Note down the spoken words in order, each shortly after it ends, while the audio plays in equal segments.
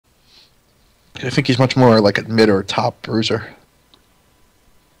I think he's much more like a mid or top bruiser.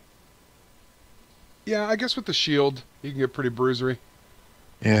 Yeah, I guess with the shield, he can get pretty bruisery.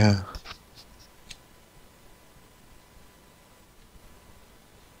 Yeah.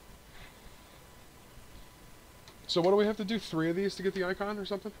 So what do we have to do? 3 of these to get the icon or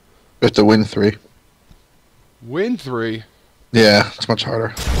something? We have to win 3. Win 3? Yeah, it's much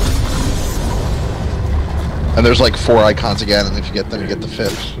harder. And there's like 4 icons again, and if you get them, you get the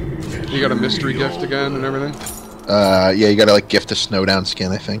 5th. You got a mystery gift again and everything? Yeah, you gotta like gift a Snowdown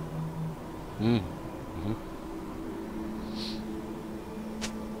skin, I think.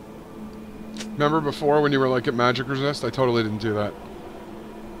 Remember before when you were like at Magic Resist? I totally didn't do that.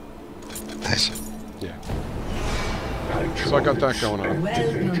 Nice. Yeah. So I got that going on.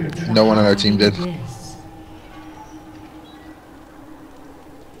 No one on our team did.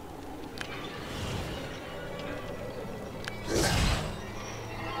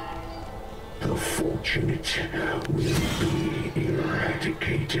 The fortunate will be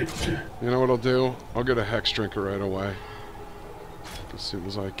eradicated. You know what I'll do? I'll get a Hex Drinker right away. As soon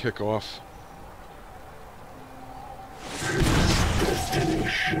as I kick off.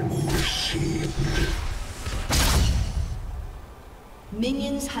 Destination received.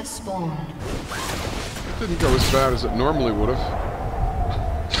 Minions have spawned. It didn't go as bad as it normally would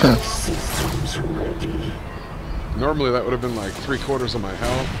have. Systems ready. Normally that would have been like 3/4 of my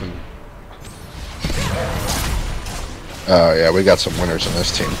health and... Oh yeah, we got some winners on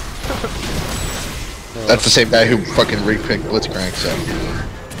this team. That's the same guy who fucking repicked Blitzcrank, so...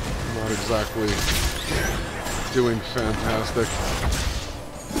 Not exactly doing fantastic.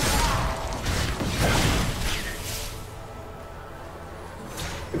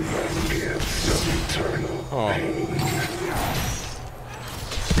 Oh.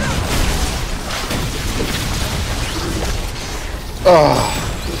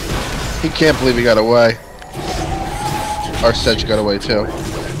 Oh, he can't believe he got away. Our Sedge got away too.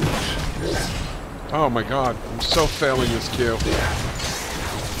 Oh my god, I'm so failing this Q.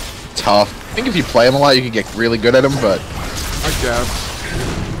 Tough. I think if you play him a lot, you can get really good at him, but... I guess.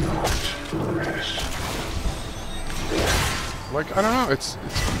 Like, I don't know, it's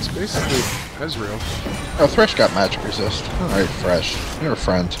basically Ezreal. Oh, Thresh got magic resist. Alright, Thresh. You're a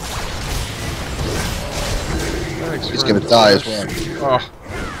friend. Thanks, He's friend. gonna die as well. Oh.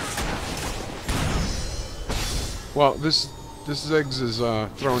 Well, this Ziggs is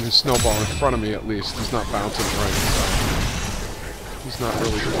throwing his snowball in front of me at least. He's not bouncing it right, so he's not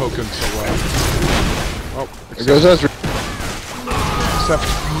really poking so well. Oh, There goes Ezra. Except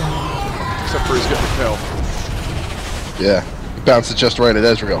for he's getting a kill. Yeah, he bounced it just right at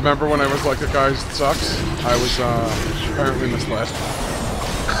Ezreal. Remember when I was like, the guy sucks? I was apparently misled.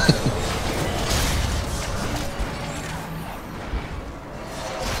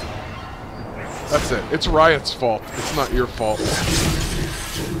 That's it. It's Riot's fault. It's not your fault.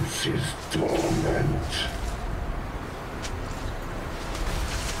 Resistance is dormant.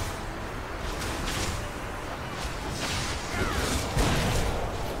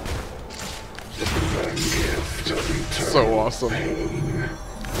 So awesome.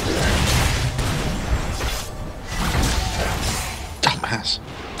 Dumbass.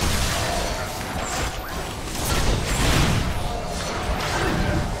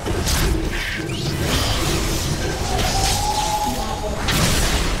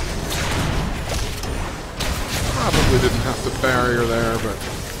 Probably didn't have to barrier there, but...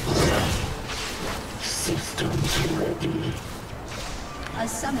 Systems ready. A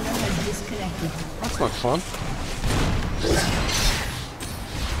summoner has disconnected. That's not fun. It's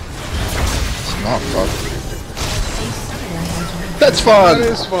not fun. A summoner has That's fun! That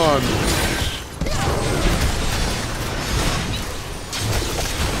is fun.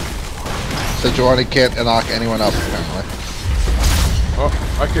 So Giovanni can't knock anyone up, apparently. Oh,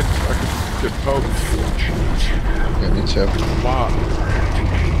 I could get poked. Yeah, me too. Wow.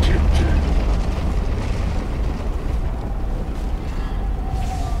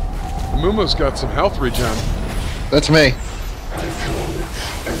 Mumo's got some health regen. That's me.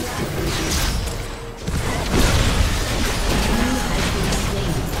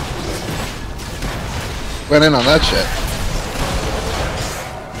 Went in on that shit.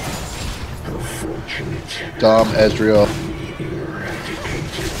 Dom, Ezreal.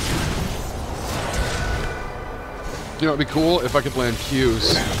 You know, it'd be cool if I could land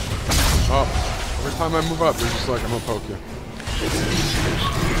Qs. Oh, every time I move up, they're just like, I'm gonna poke you.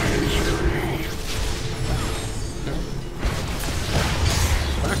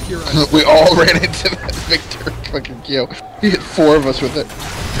 Back here, We all ran into that Victor fucking Q. He hit 4 of us with it.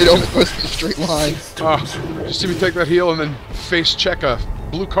 It almost was a straight line. Ah, just see me take that heal and then face check a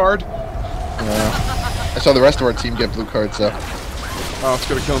blue card. I saw the rest of our team get blue cards though. Oh, it's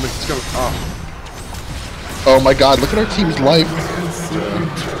gonna kill me. It's gonna. Oh. Oh my god, look at our team's life. I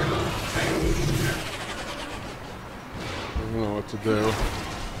don't know what to do.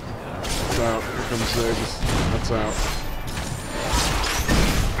 That's out. Here comes Ziggs. That's out.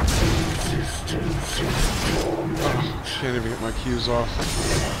 Oh, can't even get my Qs off.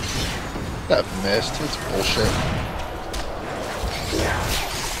 That missed. It's bullshit.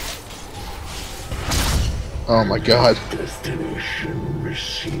 Oh my god.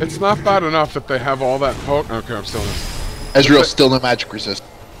 It's not bad enough that they have all that poke. Okay, I'm still in. Ezreal's still no magic resist.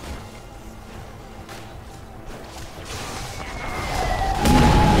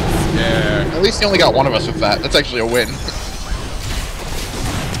 Yeah. At least he only got one of us with that. That's actually a win.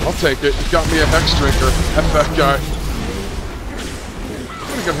 I'll take it. You got me a Hex Drinker. F that guy.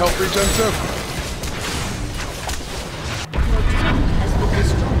 Pretty good health regen too.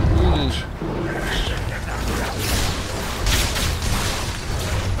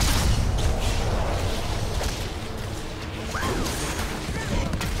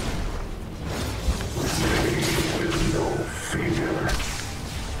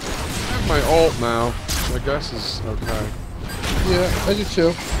 I have my ult now, which I guess is okay. Yeah, I do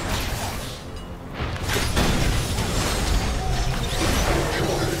too.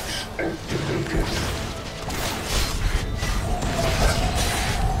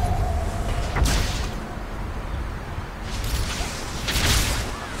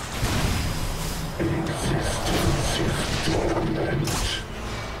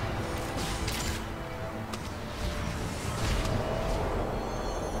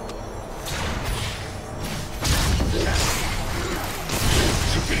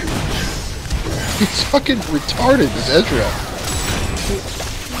 He's fucking retarded, this Ezreal.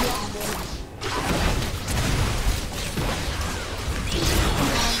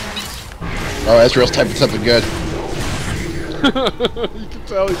 Oh, Ezreal's typing something good. You can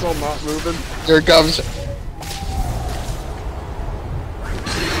tell he's all not moving. Here it comes.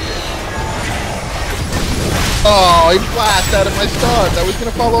 Oh, he blasted out of my stun. I was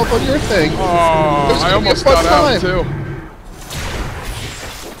gonna follow up on your thing. Oh, I almost got out too.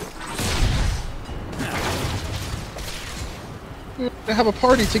 We're gonna have a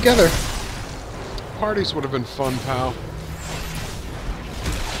party together. Parties would have been fun, pal.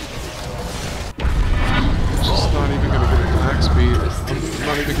 Just not even gonna get attack speed. I'm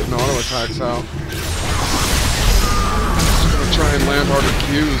not even getting auto attacks out. Just gonna try and land harder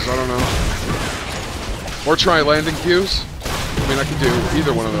Qs, I don't know. Or try landing Qs. I mean, I could do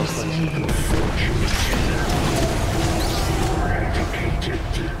either one of those things.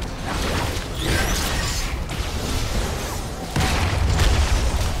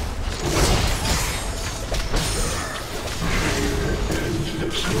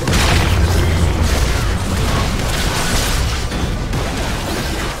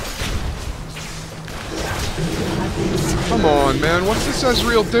 Come on, man. What's this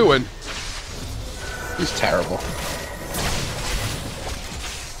Ezreal doing? He's terrible.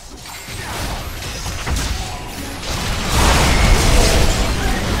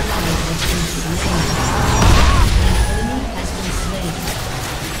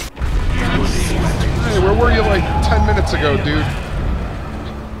 Hey, where were you like 10 minutes ago, dude?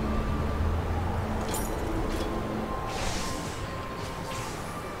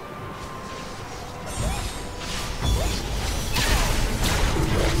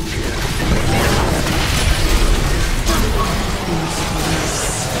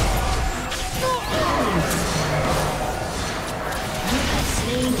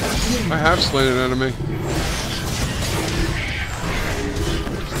 I have slain an enemy.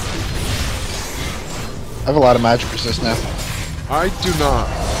 I have a lot of magic resist now. I do not.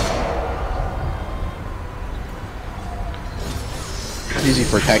 It's easy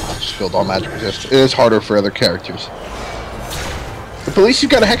for a tank to just build all magic resist. It is harder for other characters. But at least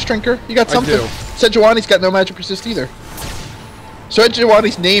you've got a Hex Drinker. You got something. I do. Sejuani's got no magic resist either.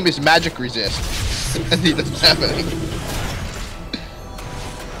 Sejuani's name is Magic Resist. And he doesn't have any.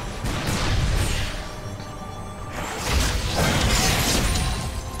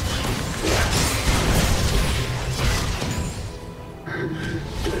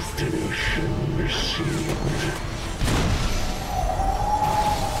 Destination received.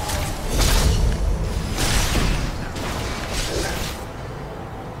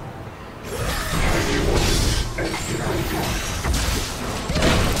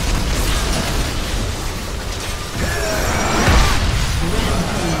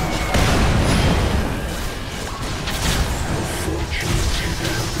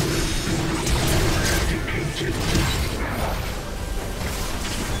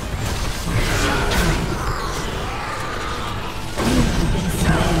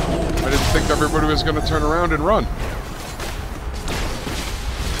 everybody was going to turn around and run.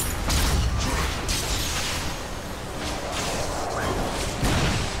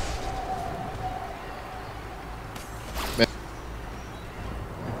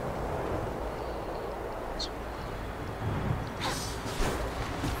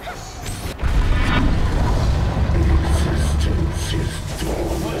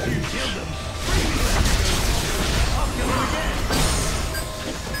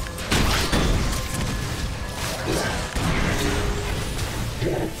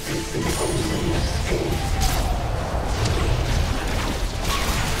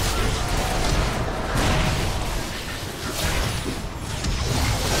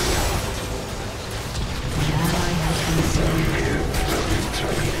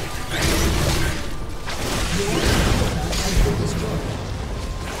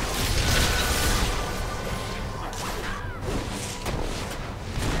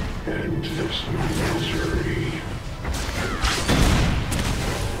 And this misery.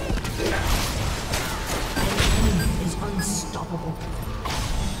 Is unstoppable.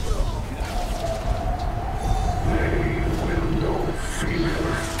 They will know fear.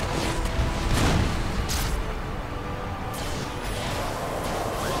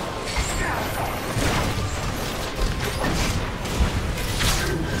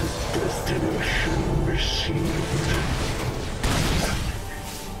 Destination received.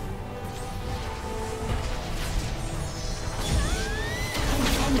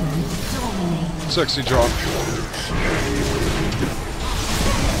 Sexy drop.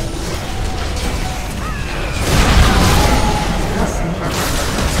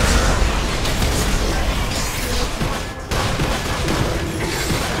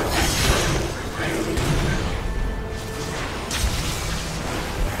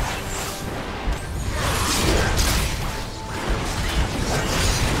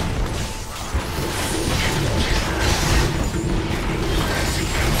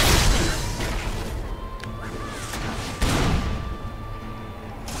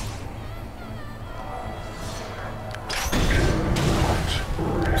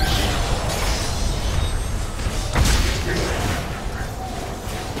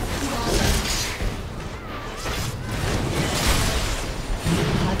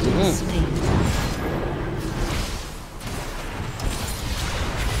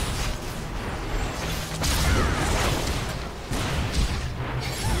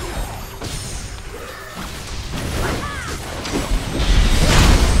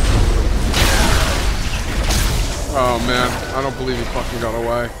 Oh man, I don't believe he fucking got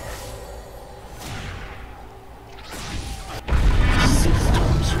away.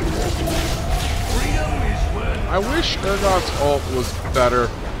 I wish Urgot's ult was better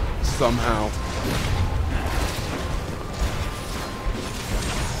somehow.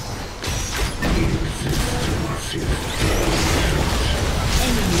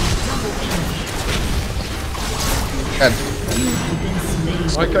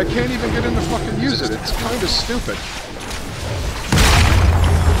 Like, I can't even get in to fucking use it. It's kind of stupid.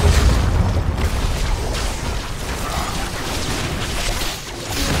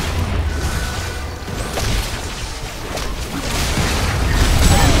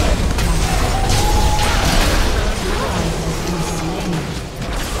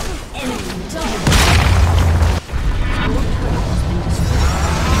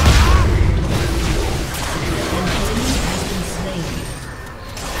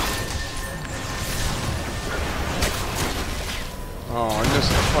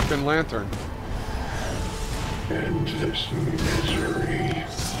 Fucking lantern. And this misery.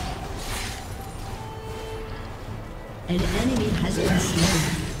 An enemy has been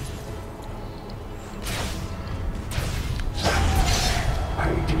slain. I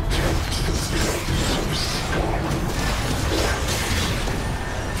detect the place of storm.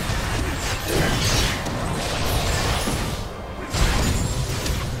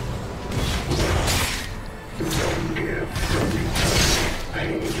 Don't give the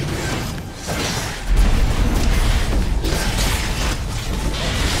pain.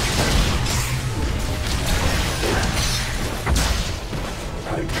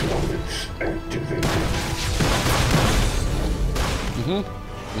 Hydraulics activated.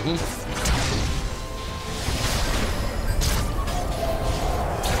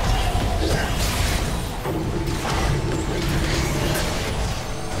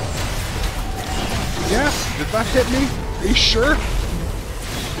 Yeah, did that hit me? Are you sure?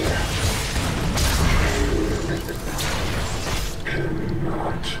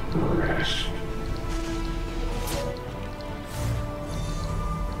 Cannot rest.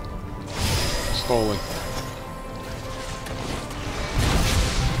 Stolen.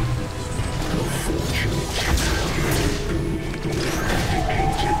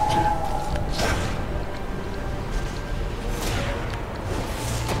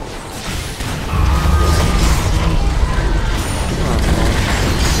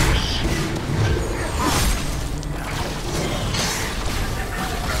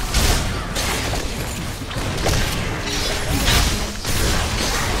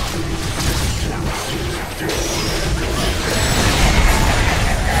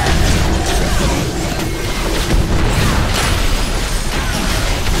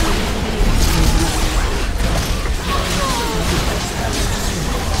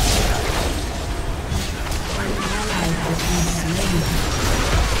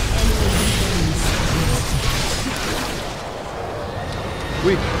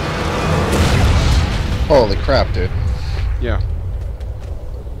 Holy crap, dude. Yeah.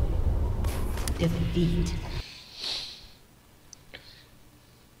 Defeat.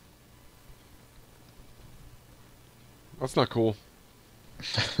 That's not cool.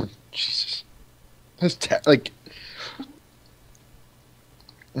 Jesus. That's like...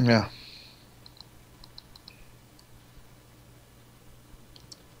 Yeah.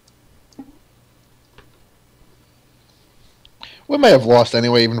 We may have lost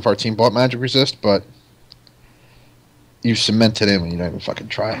anyway, even if our team bought Magic Resist, but you cement it in when you don't even fucking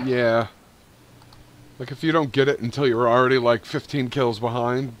try. Yeah. Like, if you don't get it until you're already, like, 15 kills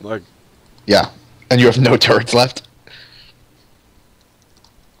behind, like... Yeah. And you have no turrets left.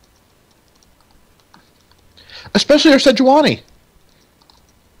 Especially our Sejuani.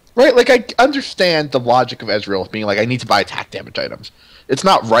 Right? Like, I understand the logic of Ezreal being like, I need to buy attack damage items. It's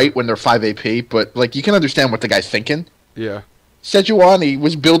not right when they're 5 AP, but, like, you can understand what the guy's thinking. Yeah. Sejuani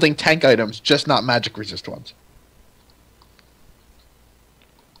was building tank items, just not magic resist ones.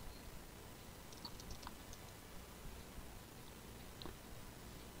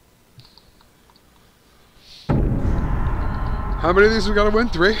 How many of these we gotta win?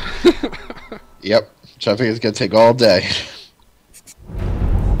 3? Yep. Which I think is going to take all day.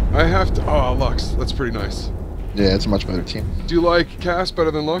 I have to... Oh, Lux. That's pretty nice. Yeah, it's a much better team. Do you like Kass better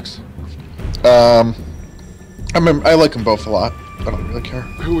than Lux? I like them both a lot. I don't really care.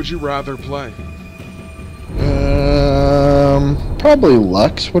 Who would you rather play? Probably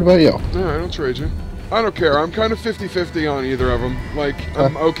Lux. What about you? Alright, I'll trade you. I don't care. I'm kind of 50-50 on either of them. Like,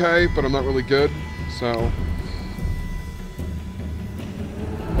 I'm okay, but I'm not really good. So...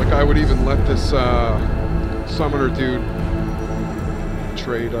 Like, I would even let this, summoner dude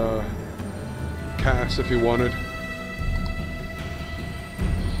trade, Kass if he wanted.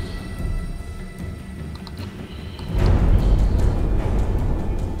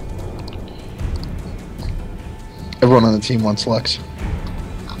 Everyone on the team wants Lux.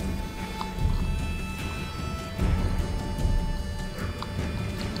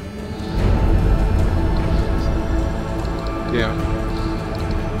 Yeah.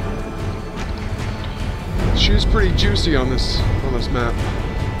 She's pretty juicy on this map.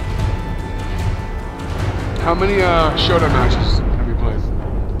 How many showdown matches have you played?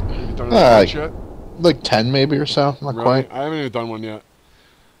 Have you done a match yet? Like 10 maybe or so. Not Really? quite. I haven't even done one yet.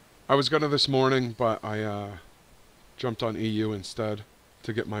 I was gonna this morning, but I jumped on EU instead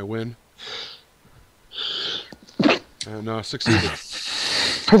to get my win. And succeeded.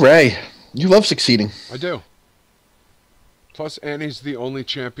 Hooray. You love succeeding. I do. Plus, Annie's the only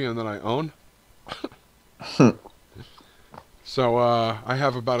champion that I own. So, I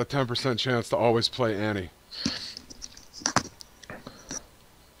have about a 10% chance to always play Annie.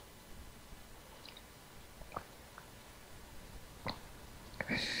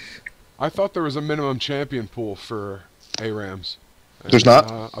 I thought there was a minimum champion pool for ARAMS. There's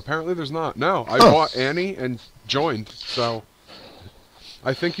not? Apparently there's not. No, I bought Annie and joined, so...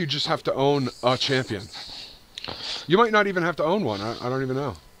 I think you just have to own a champion. You might not even have to own one. I don't even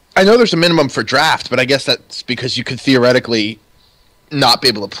know. I know there's a minimum for draft, but I guess that's because you could theoretically not be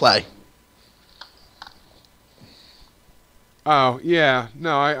able to play. Oh, yeah.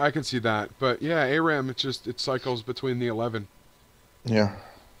 No, I can see that. But yeah, ARAM, it cycles between the 11. Yeah.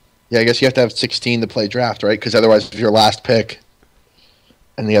 Yeah, I guess you have to have 16 to play draft, right? Because otherwise, if your last pick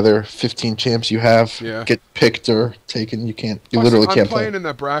and the other 15 champs you have get picked or taken, you can't. You literally can't play. I'm playing in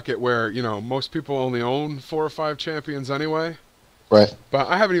that bracket where, you know, most people only own 4 or 5 champions anyway. Right. But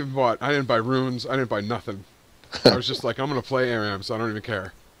I haven't even bought. I didn't buy runes. I didn't buy nothing. I was just like, I'm gonna play ARAM, so I don't even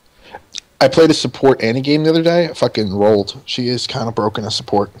care. I played a support Annie game the other day. I fucking rolled. She is kind of broken as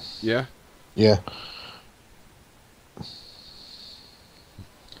support. Yeah. Yeah.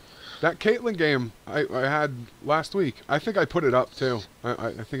 That Caitlyn game I had last week. I think I put it up too.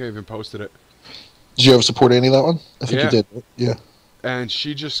 I think I even posted it. Did you ever support Annie that one? I think you did. Yeah. And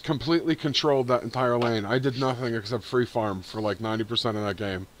she just completely controlled that entire lane. I did nothing except free farm for like 90% of that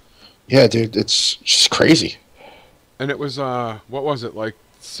game. Yeah, dude, it's just crazy. And it was what was it, like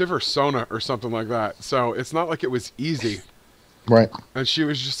Sivir Sona or something like that. So it's not like it was easy. Right. And she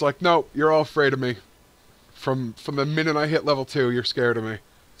was just like, "No, you're all afraid of me. From the minute I hit level 2, you're scared of me."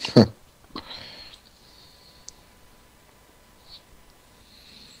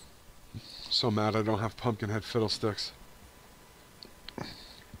 So mad I don't have Pumpkinhead Fiddlesticks.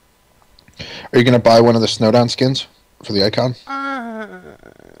 Are you going to buy one of the Snowdown skins for the icon? I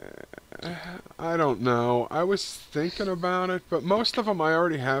don't know. I was thinking about it, but most of them I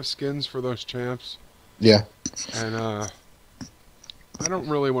already have skins for those champs. Yeah. And I don't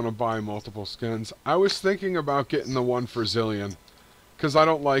really want to buy multiple skins. I was thinking about getting the one for Zillion, because I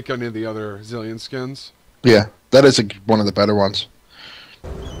don't like any of the other Zillion skins. Yeah, that is one of the better ones.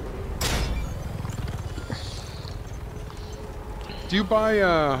 Do you buy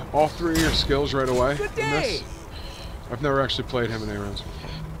all 3 of your skills right away in this? I've never actually played him in ARAMS before.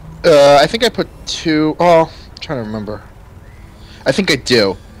 I think I put 2. Oh, I'm trying to remember. I think I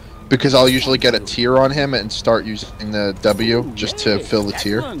do, because I'll usually get a tier on him and start using the W just to fill the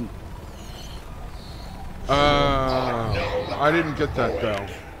tier. I didn't get that though.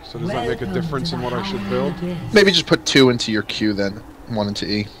 So does that make a difference in what I should build? Maybe just put 2 into your Q then, 1 into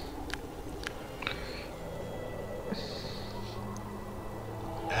E.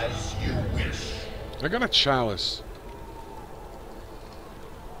 As you wish. I got a chalice.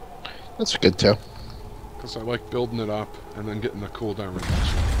 That's good too. Because I like building it up and then getting the cooldown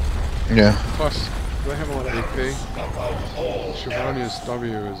reduction. Yeah. Plus, do I have a lot of AP? Shivania's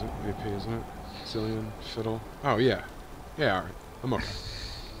W is AP, isn't it? Zillion, Fiddle. Oh, yeah. Yeah, alright. I'm okay.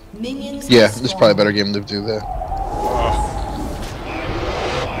 Minions Yeah, this is probably a better game to do that.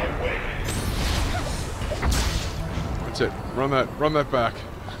 That's it. Run that back.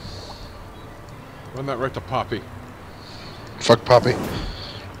 Run that right to Poppy. Fuck Poppy.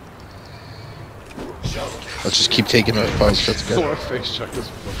 Let's just keep taking those bugs. That's good. Let's face check this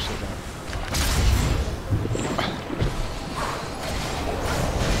bullshit out.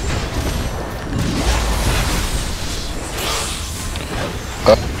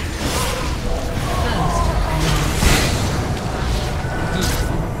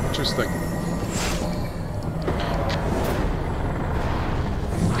 Interesting.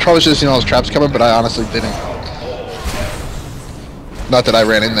 Probably should have seen all those traps coming, but I honestly didn't. Not that I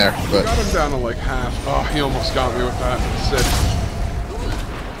ran in there, but Got him down to like half. Oh, he almost got me with that. Sick.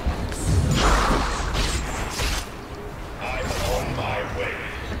 I'm on my way.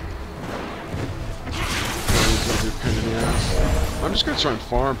 Oh, he's gonna be a pain in the ass. I'm just gonna try and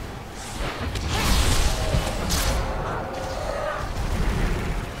farm.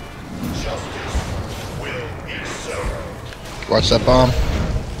 Justice will be served. watch that bomb.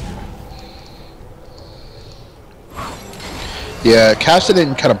 Yeah, Kass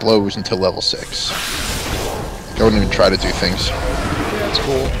didn't kind of blows until level 6. I wouldn't even try to do things. Yeah, it's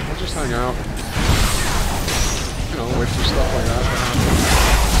cool. I'll just hang out. You know, wait for stuff like that to happen.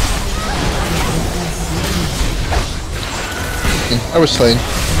 I was slain.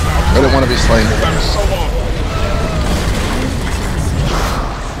 I didn't want to be slain. That was so long.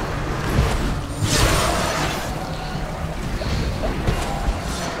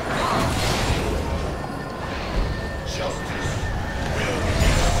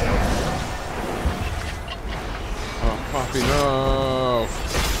 Oh, Poppy, no.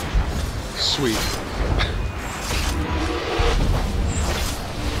 Sweet.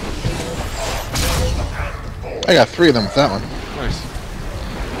 I got 3 of them with that one. Nice.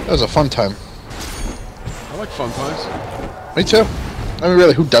 That was a fun time. I like fun times. Me too. I mean,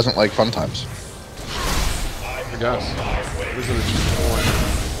 really, who doesn't like fun times? I guess. It is an interesting point.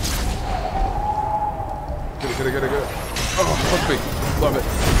 Get it. Oh, fuck me. Love it. I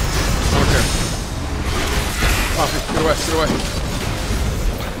don't care. Poppy, get away.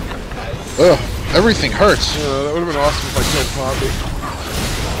 Ugh, everything hurts. That would have been awesome if I killed Poppy.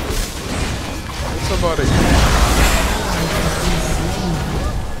 Hit somebody.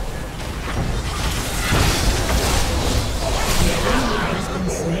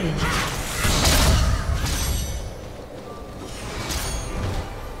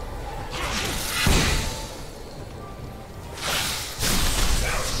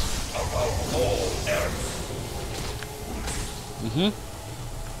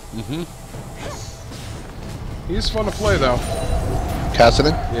 He's fun to play though. Cassidy?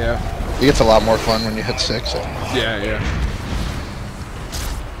 Yeah. It gets a lot more fun when you hit 6. Yeah.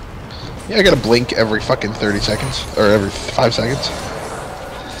 Yeah, I gotta blink every fucking 30 seconds. Or every 5 seconds.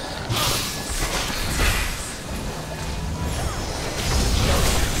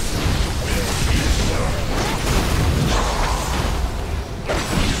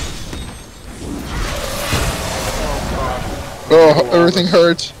 Oh, everything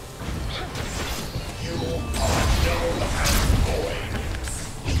hurts.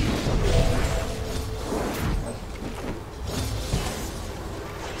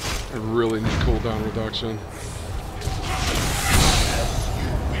 I really need cooldown reduction.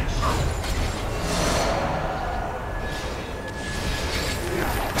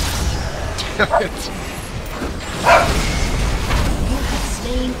 Damn it.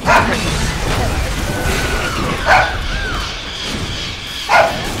 slain enemy.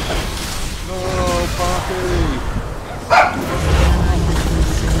 No, Poppy.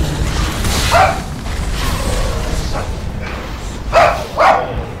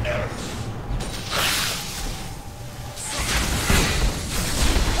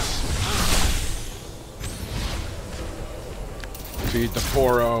 Feed the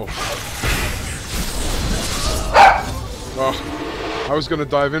poro. Oh, I was gonna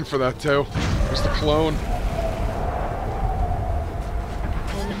dive in for that too. It was the clone. An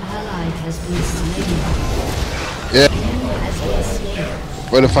ally has been slain. Yeah. An enemy has been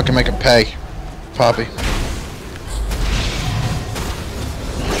slain. Way to fucking make him pay, Poppy.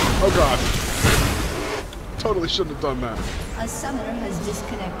 Oh god. Totally shouldn't have done that. A summoner has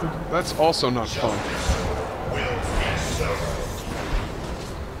disconnected. That's also not fun.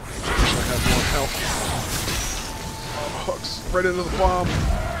 Wish I had more health. Oh, hooks right into the bomb.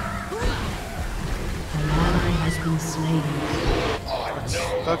 An ally has been slain.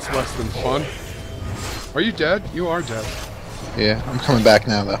 That's less than fun. Are you dead? You are dead. Yeah, I'm coming back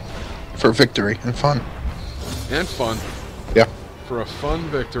now though, for victory and fun. And fun. Yeah. For a fun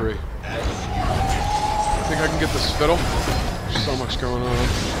victory. Think I can get this fiddle? There's so much going on.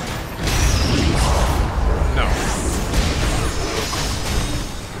 No.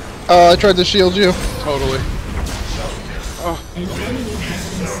 I tried to shield you. Totally. Oh, An enemy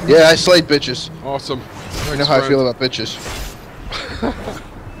has been slain. Yeah, I slayed bitches. awesome. You know how I feel about bitches.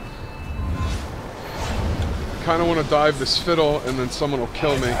 Kind of want to dive this fiddle, and then someone will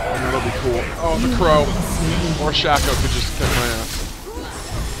kill me, and that'll be cool. Oh, the crow. Or Shaco could just kick my ass.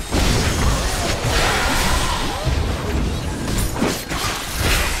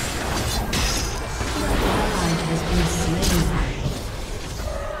 Ally has been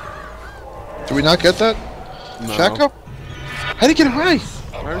slain. Did we not get that? No. Shaco? How'd he get away?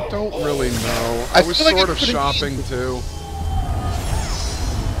 I don't really know. I I was feel like sort it's of pretty shopping easy. too.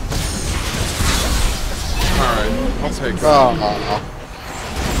 Alright, I'll take it. Oh. I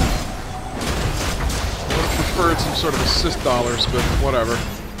would have preferred some sort of assist dollars, but whatever.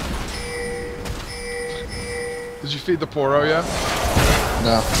 Did you feed the poro yet?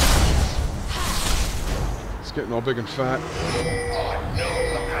 No. It's getting all big and fat.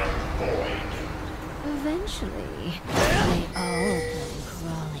 Eventually, they all come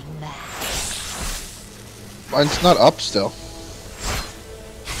crawling back. Mine's not up still.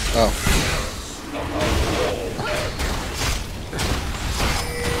 Oh.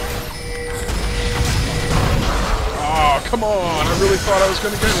 Oh, come on! I really thought I was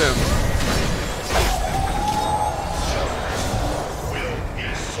going to get him.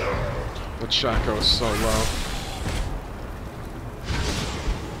 But Shaco is so low.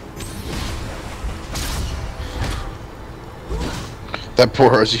 That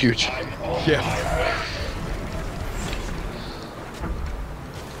poro is huge. Yeah.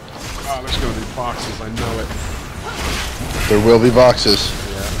 Oh, there's going to be boxes, I know it. There will be boxes.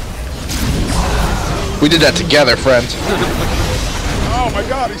 Yeah. We did that together, friend. Oh my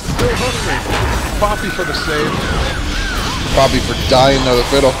god, he's still hungry. Poppy for the save. Bobby for dying to the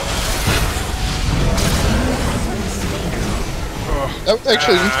fiddle. That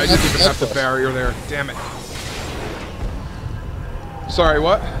actually, I didn't even have the barrier there. Damn it. Sorry,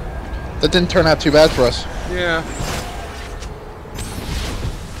 what? that didn't turn out too bad for us. Yeah.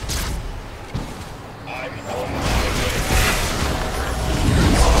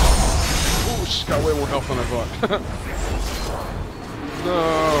 Ooh, she's got way more health than I thought.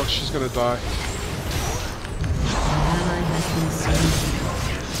 No, she's gonna die. Ally has been slain.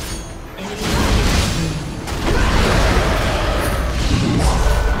 Enemy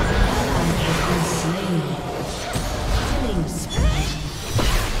has been slain.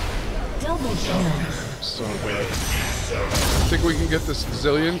 Double kill. So weird. Think we can get this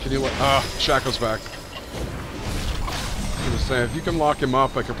zillion? Can you let... Ah, Shaco's back. I was gonna say, if you can lock him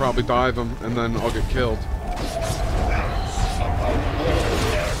up, I could probably dive him, and then I'll get killed.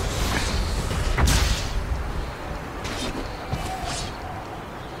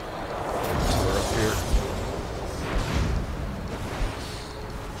 They're up here.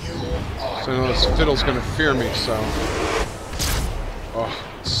 So I know this fiddle's gonna fear me, so... Oh,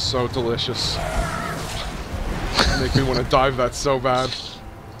 it's so delicious. Make me want to dive that so bad.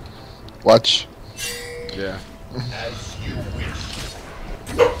 Watch. Yeah.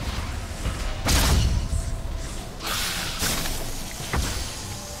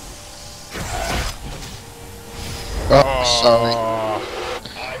 Oh, sorry.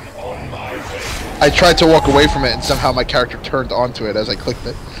 I tried to walk away from it and somehow my character turned onto it as I clicked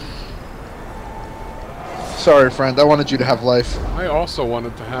it. Sorry, friend. I wanted you to have life. I also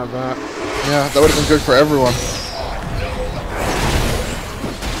wanted to have that. Yeah, that would have been good for everyone.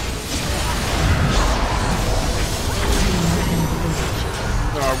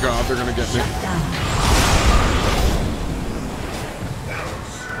 Oh god, they're gonna get me.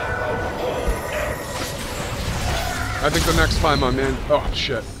 I think the next time I'm in... Oh,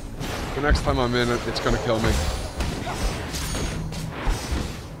 shit. The next time I'm in it, it's gonna kill me.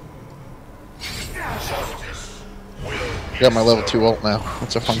 Got my level 2 ult now.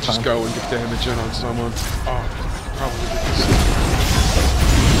 That's a fun Just time. go and get damage in on someone. Oh, probably because...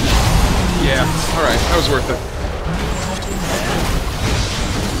 Yeah, alright, that was worth it.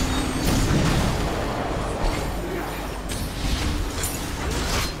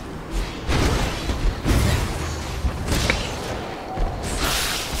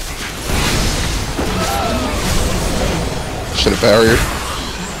 Should have barriered.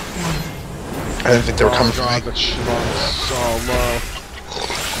 I didn't think they were coming for me. Oh god, that shit on so low.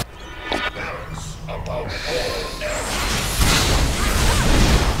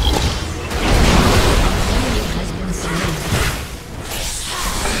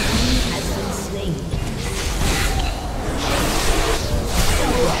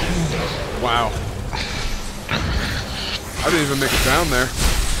 Wow. I didn't even make it down there.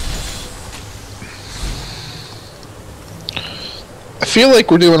 I feel like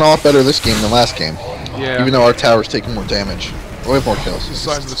we're doing a lot better this game than last game. Yeah. Even though our tower's taking more damage. We have more kills. The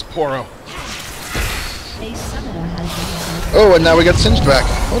size of this Poro. Oh, and now we got Singed back.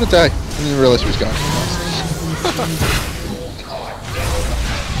 What a day. I didn't even realize he was gone.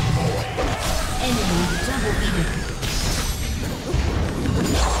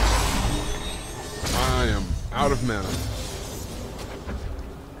 I am out of mana.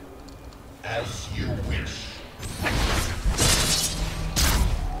 As you wish.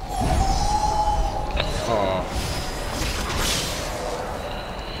 Oh.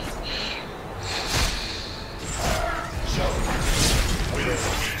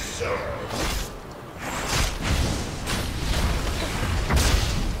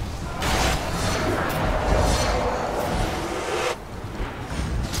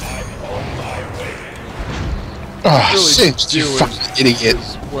 Oh, Really Singed, you doing fucking idiot.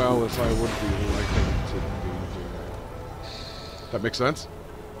 As well as I would be likely to be doing. That makes sense?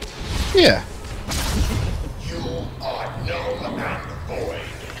 Yeah. You are null and void.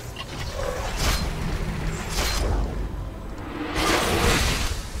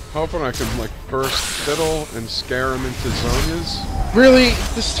 Hoping I can, like, burst Fiddle and scare him into Zonias. Really?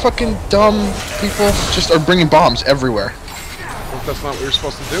 This fucking dumb people just are bringing bombs everywhere. If that's not what you're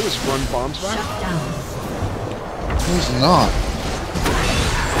supposed to do, is run bombs back? He's not.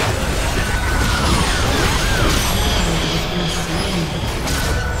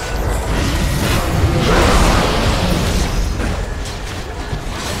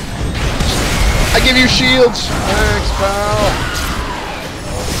 I give you shields. Thanks, pal.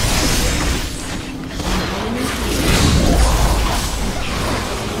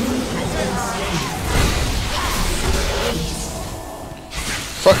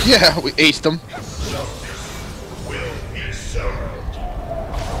 Fuck yeah, we aced him.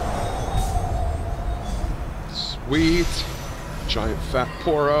 Sweet. Giant fat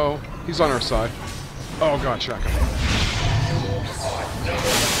Poro. He's on our side. Oh god, check him.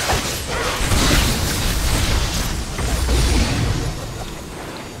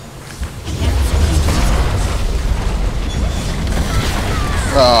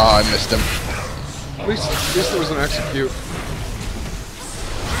 Oh, I missed him. At least there was an execute.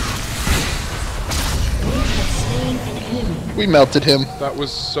 We melted him. That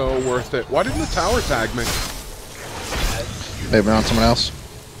was so worth it. Why didn't the tower tag me? Maybe on someone else.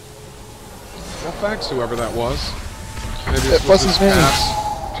 Well, thanks, whoever that was. Maybe It wasn't me. Kass.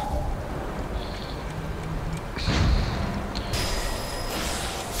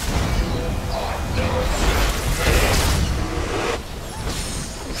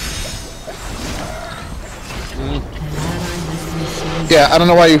 Yeah, I don't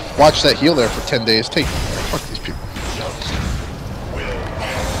know why you watched that heal there for 10 days. Fuck these people.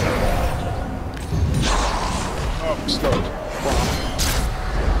 Oh, stoked.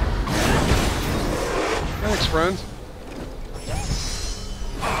 Thanks, friend.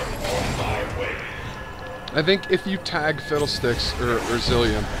 I think if you tag Fiddlesticks or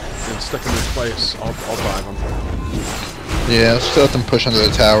Zillion and stick them in place, I'll dive them. Yeah, let's let them push under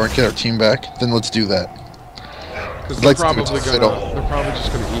the tower and get our team back. Then let's do that. Because I'd they're like to do it to they're probably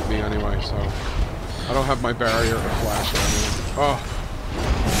just gonna eat me anyway, so I don't have my barrier or flash or anything. Oh.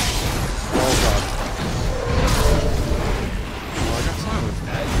 Oh god. Oh, I got silenced.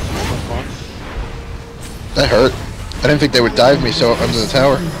 What the fuck? That hurt. I didn't think they would dive me so under the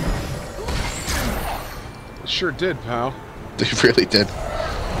tower. It sure did, pal. They really did.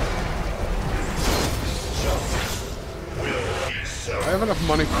 I have enough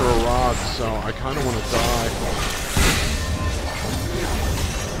money for a rod, so I kind of want to die.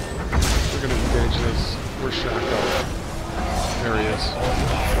 We're gonna engage this. Where's Shaco? There he is.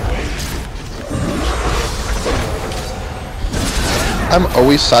 I'm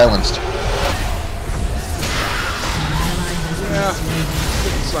always silenced.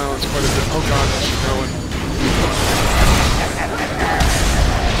 That's quite a bit. Oh god, where's she going?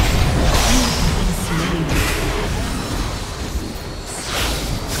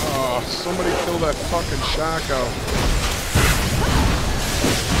 Oh, somebody kill that fucking Shaco.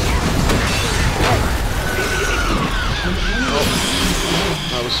 Oh,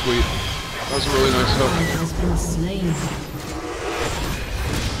 that was sweet. That was a really nice hook. Has been slain.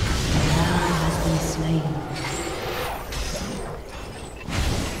 Has been slain.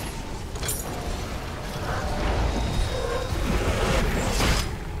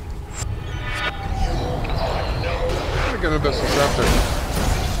 I'm gonna best receptor.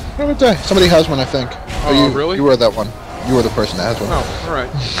 Somebody has one, I think. Oh, you, really? You were that one. You were the person that has one. Oh, alright.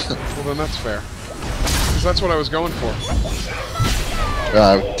 Well, then that's fair. Because that's what I was going for.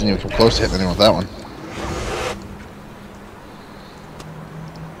 I didn't even come close to hitting anyone with that one.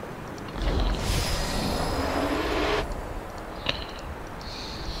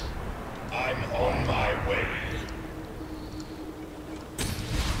 I'm on my way.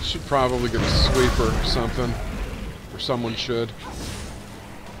 Should probably get a sweeper or something. Or someone should.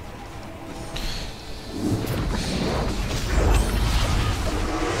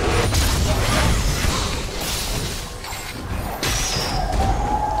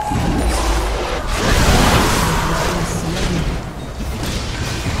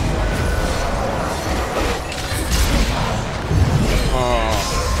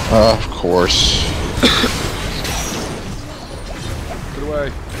 Of course. Get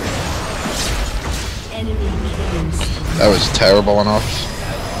away. Enemy killing spree. That was terrible enough.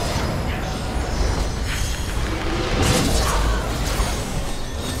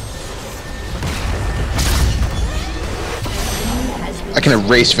 I can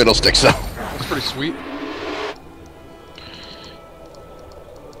erase fiddlesticks though. That's pretty sweet.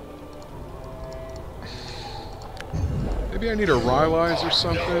 Maybe I need a Rylize or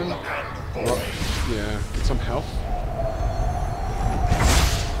something. Yeah, get some health.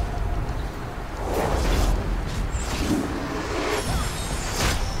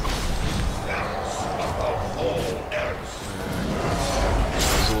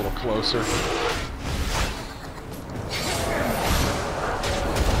 It's a little closer.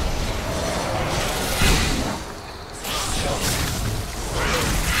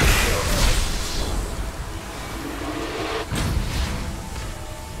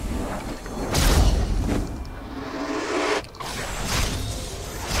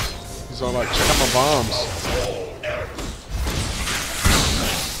 He's all like, check out my bombs.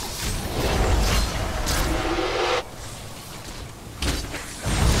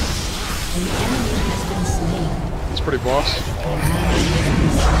 An enemy has been slain. It's pretty boss.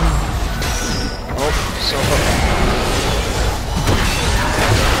 Oh, so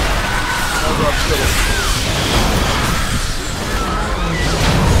I'll drop fiddle.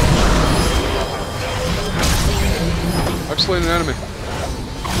 I've slain an enemy.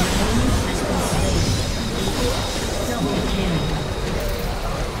 Double kill.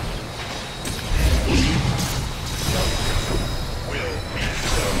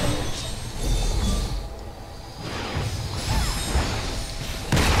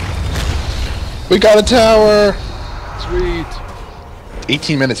 We got a tower! Sweet.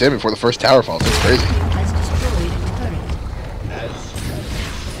 18 minutes in before the first tower falls. That's crazy. Has destroyed a turret.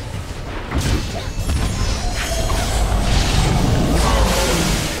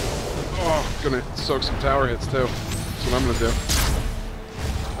 Oh, gonna soak some tower hits too. That's what I'm gonna do.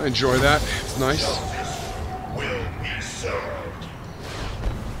 I enjoy that. It's nice. Will be served.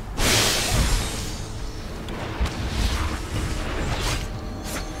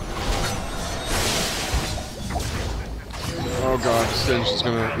 Oh god, Stinge is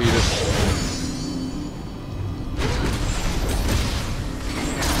gonna eat it.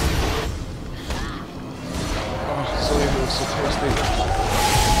 Oh, Zillion looks so tasty.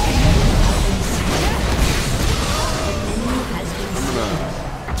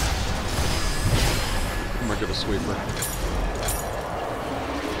 I'm gonna get a sweeper.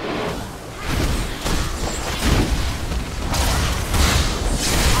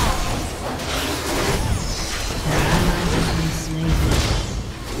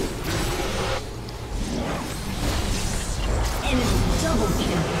 Enemy double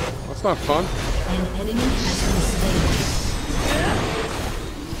kill. That's not fun. An enemy has been slain.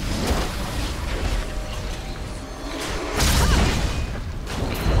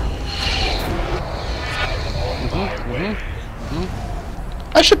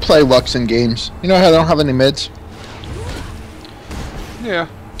 I should play Lux in games. You know how I don't have any mids? Yeah.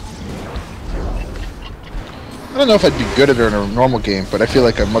 I don't know if I'd be good at her in a normal game, but I feel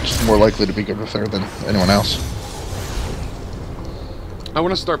like I'm much more likely to be good with her than anyone else. I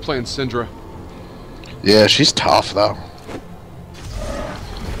want to start playing Syndra. Yeah, she's tough though.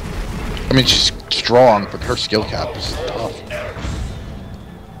 I mean, she's strong, but her skill cap is tough.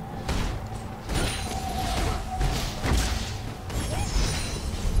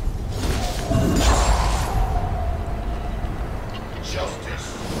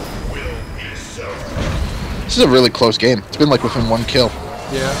 This is a really close game. It's been like within 1 kill.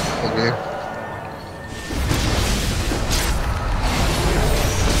 Yeah. Whole game.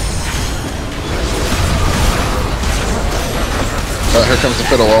 Oh, here comes the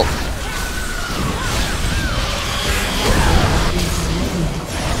fiddle ult.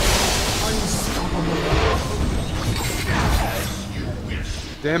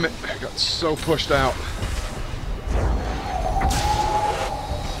 Damn it, I got so pushed out.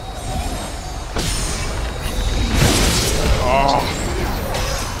 Oh.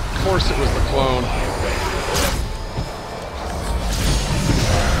 Of course it was the clone.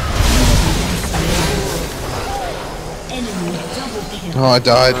 Enemy double kill. Oh, I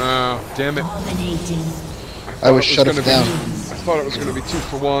died. Oh, damn it. Dominating. I was shut it down. I thought it was going to be 2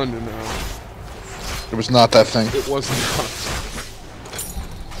 for 1, and It was not that thing. it wasn't.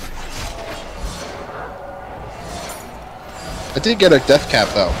 I did get a death cap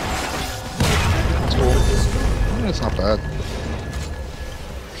though. That's cool. Yeah, it's not bad.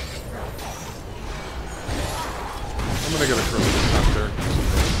 I'm going to get a Christmas out there.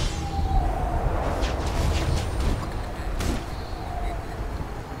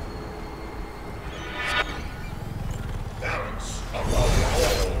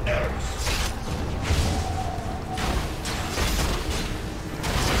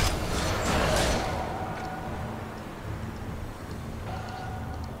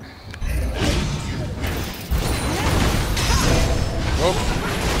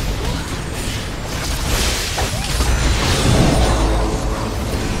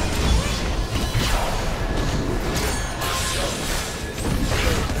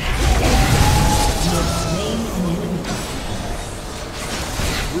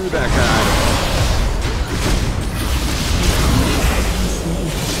 Screw that guy.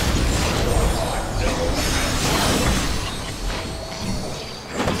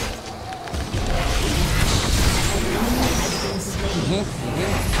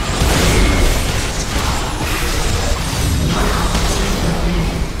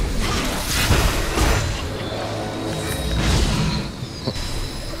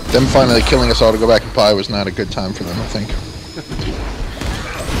 Them finally killing us all to go back and buy was not a good time for them, I think.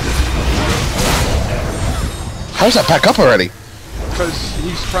 How's that back up already? Because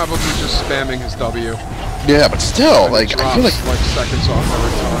he's probably just spamming his W. Yeah, but still, And like, it I feel like... drops, seconds off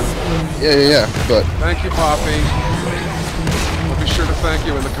every time. Yeah, but... Thank you, Poppy. I'll be sure to thank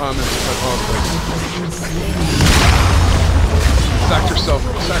you in the comments if I post this.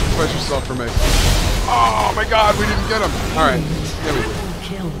 Sacrifice yourself for me. Oh my god, we didn't get him. Alright, here we go.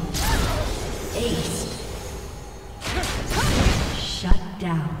 Kill. Ace. Shut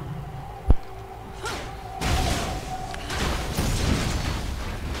down.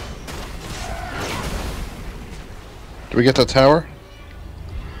 Do we get that tower?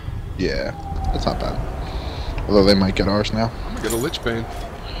 Yeah, that's not bad. Although they might get ours now. I'm gonna get a Lich Bane.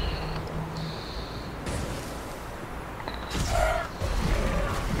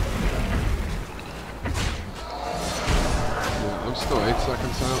 Yeah, I'm still 8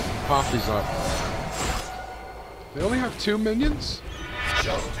 seconds out. Poppy's up. They only have 2 minions?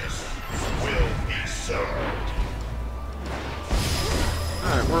 Justice will be served.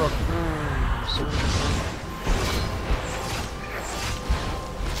 Alright, we're up.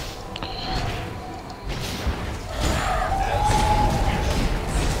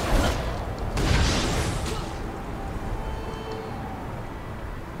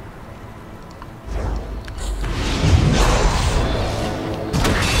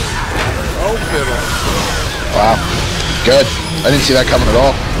 Oh, fiddle. Wow. Good. I didn't see that coming at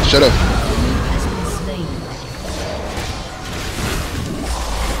all. Should have. Has been slain.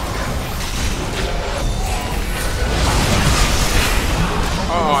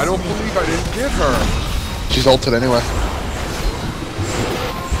 Oh, I don't believe I didn't get her. She's ulted anyway.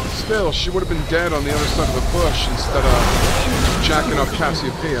 Still, she would have been dead on the other side of the bush instead of jacking up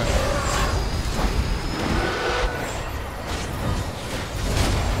Cassiopeia.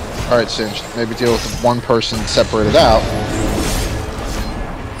 Alright, Singed. Maybe deal with one person separated out.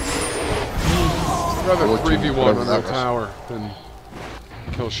 I'd rather Or 3v1 whatever on that the was. tower than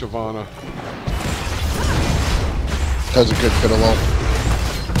kill Shyvana. That was a good fiddle ult.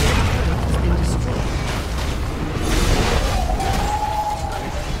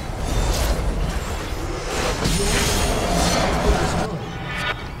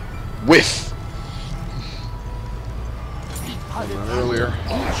 earlier.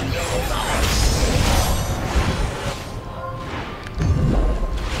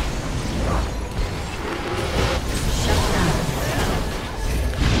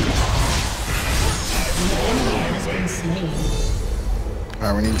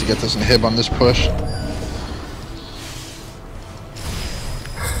 Alright, we need to get this inhib on this push.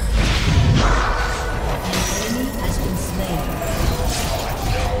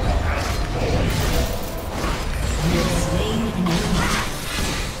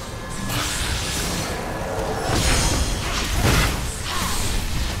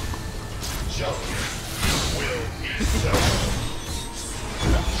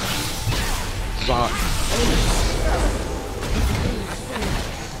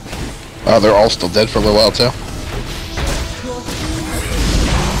 Oh, they're all still dead for a little while too.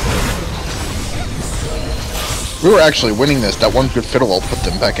 We were actually winning this. That one good fiddle will put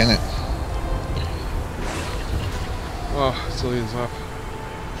them back in it. Oh, Zillion's up.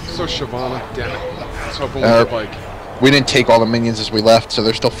 So Shyvana, damn it. I was hoping we could, like... We didn't take all the minions as we left, so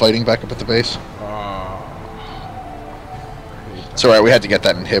they're still fighting back up at the base. It's alright, we had to get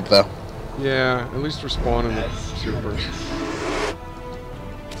that inhib though. Yeah, at least we're spawning the supers.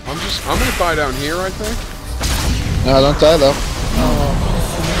 I'm gonna die down here, I think. No, don't die though.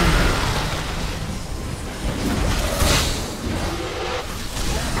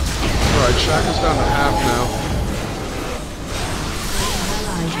 Alright, Shaco's down to half now.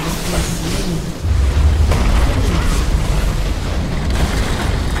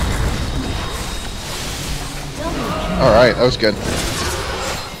 Alright, that was good.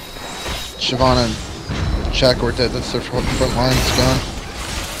 Shyvana and Shaco are dead. That's their front line. It's gone.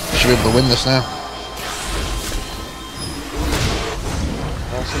 Should be able to win this now.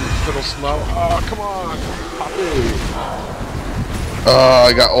 Awesome, fiddle slow. Oh, come on! Poppy! Oh,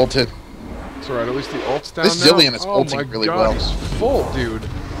 I got ulted. It's alright, at least the ult's down This now. Zillion is ulting really well. He's full, dude.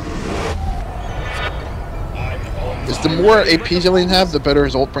 Is the more AP Zillion have, the better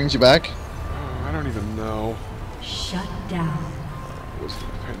his ult brings you back? Oh, I don't even know. Shut down. I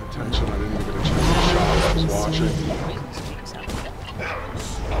wasn't paying attention. I didn't even get a chance to shot. I was watching.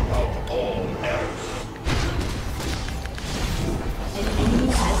 An enemy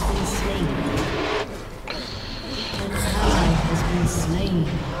has been slain. An ally has been slain.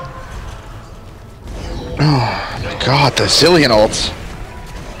 Oh my god, the Zillion ults.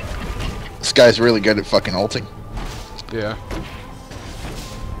 This guy's really good at fucking ulting. Yeah.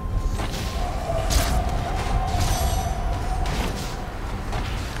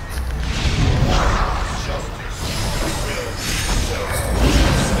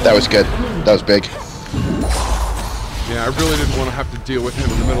 That was good. That was big. Yeah, I really didn't want to have to deal with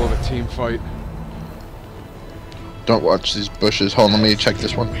him in the middle of a team fight. Don't watch these bushes. Hold on, let me check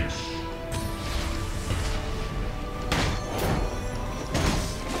this one.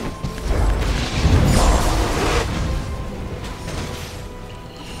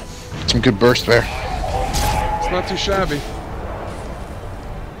 Some good burst there. It's not too shabby.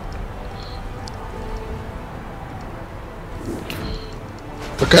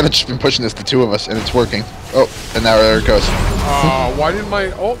 We're kind of just been pushing this, the two of us, and it's working. Oh, and now there it goes. Oh, why didn't my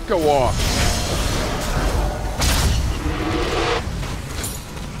ult go off?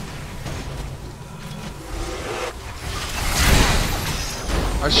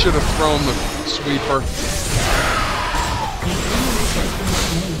 I should have thrown the sweeper.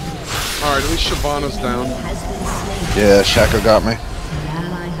 Alright, at least Shyvana's down. Yeah, Shaco got me. An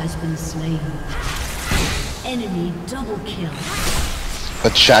ally has been slain. Enemy double kill.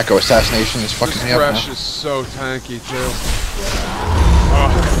 That Shaco assassination is fucking This me up Thresh now. is so tanky, too.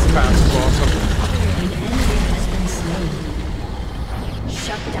 Oh, Kass is awesome. An enemy has been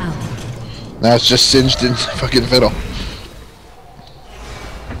slain. Shut down. Now it's just singed in fucking fiddle.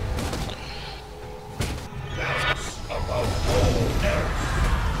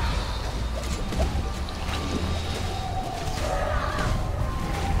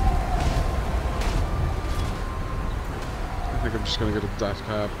 I think I'm just gonna get a death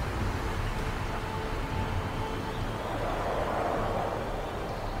cap.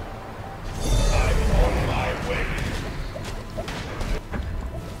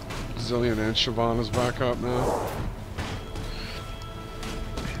 Zillion and Shyvana's back up now.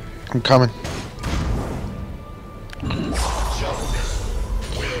 I'm coming.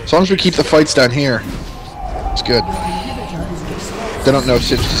 As long as we keep the fights down here, it's good. They don't know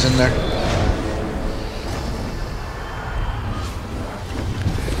Singed is in there.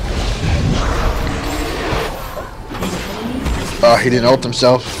 Oh, he didn't ult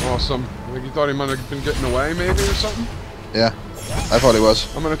himself. Awesome. I think you thought he might have been getting away, maybe, or something? Yeah, I thought he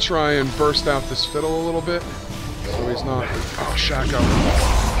was. I'm gonna try and burst out this fiddle a little bit, so we he's not. Oh, Shaco.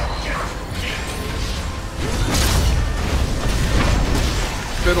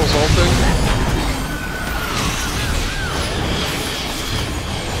 Fiddle's ulting.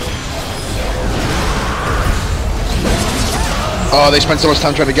 Oh, they spent so much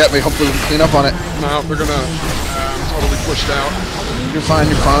time trying to get me. Hopefully we can clean up on it. No, they're gonna totally pushed out. You're fine,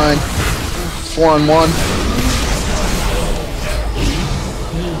 you're fine. 4-on-1.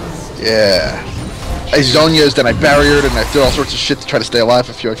 Yeah. I Zonia'd, then I barriered, and I did all sorts of shit to try to stay alive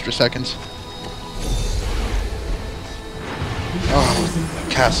for a few extra seconds. Oh,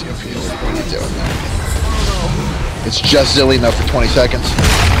 Cassiopeia, what are you doing, man? It's just Zilly enough for 20 seconds.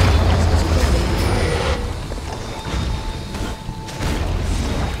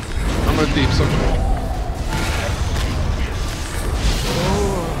 I'm gonna deep some.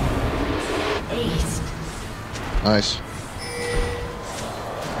 Nice.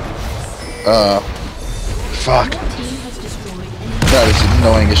 Fuck. That is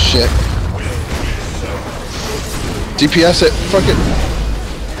annoying as shit. DPS it. Fuck it.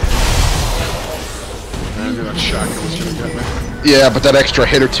 I knew that Shaco was gonna get me. Yeah, but that extra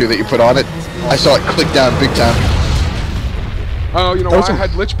hit or two that you put on it, I saw it click down big time. Oh, you know what? I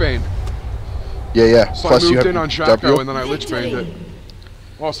had Lich Bane. Yeah, yeah. So Plus I you moved have in on Shaco and then I Lich Baned it.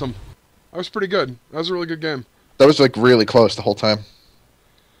 Awesome. That was pretty good. That was a really good game. That was like really close the whole time.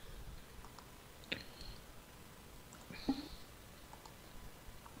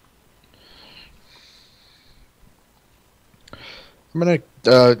 I'm gonna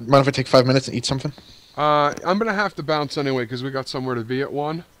mind if I take 5 minutes and eat something? I'm gonna have to bounce anyway because we got somewhere to be at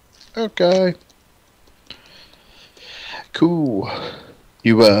 1. Okay. Cool.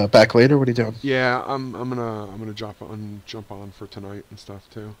 You back later? What are you doing? Yeah, I'm gonna jump on for tonight and stuff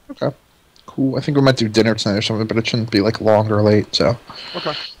too. Okay. Cool. I think we might do dinner tonight or something, but it shouldn't be like long or late, so.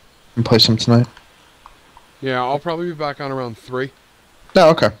 Okay. And play some tonight. Yeah, I'll probably be back on around 3. No,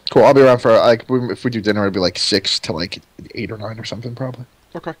 okay. Cool. I'll be around for like if we do dinner, it'll be like 6 to like 8 or 9 or something probably.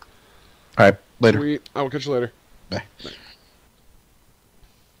 Okay. All right. Later. Sweet. I will catch you later. Bye.